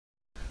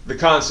The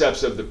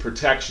concepts of the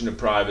protection of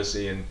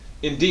privacy and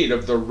indeed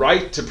of the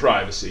right to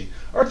privacy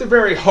are at the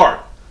very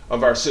heart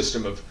of our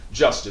system of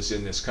justice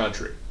in this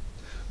country.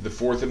 The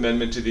Fourth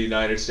Amendment to the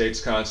United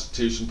States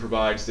Constitution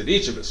provides that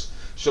each of us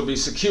shall be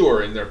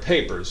secure in their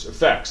papers,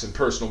 effects, and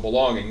personal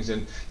belongings,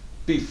 and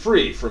be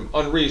free from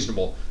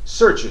unreasonable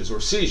searches or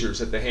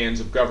seizures at the hands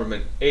of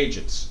government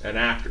agents and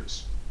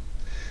actors.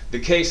 The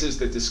cases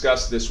that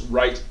discuss this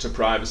right to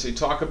privacy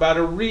talk about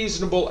a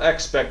reasonable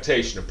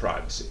expectation of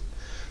privacy.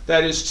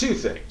 That is two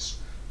things: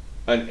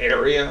 an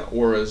area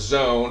or a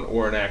zone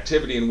or an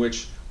activity in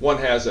which one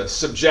has a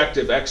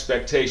subjective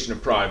expectation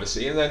of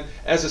privacy, and then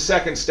as a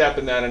second step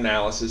in that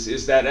analysis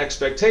is that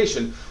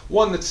expectation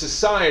one that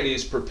society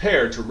is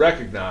prepared to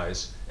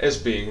recognize as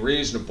being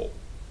reasonable.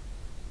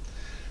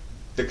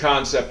 The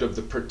concept of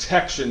the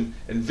protection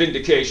and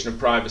vindication of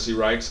privacy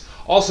rights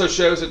also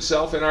shows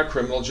itself in our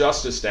criminal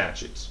justice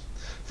statutes.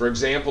 For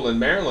example, in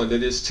Maryland,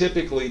 it is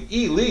typically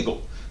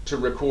illegal to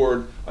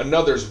record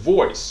another's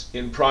voice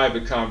in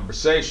private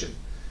conversation,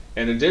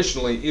 and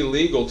additionally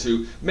illegal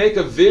to make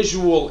a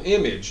visual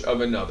image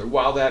of another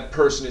while that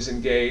person is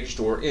engaged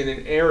or in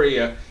an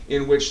area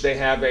in which they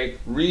have a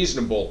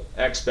reasonable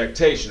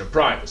expectation of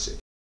privacy.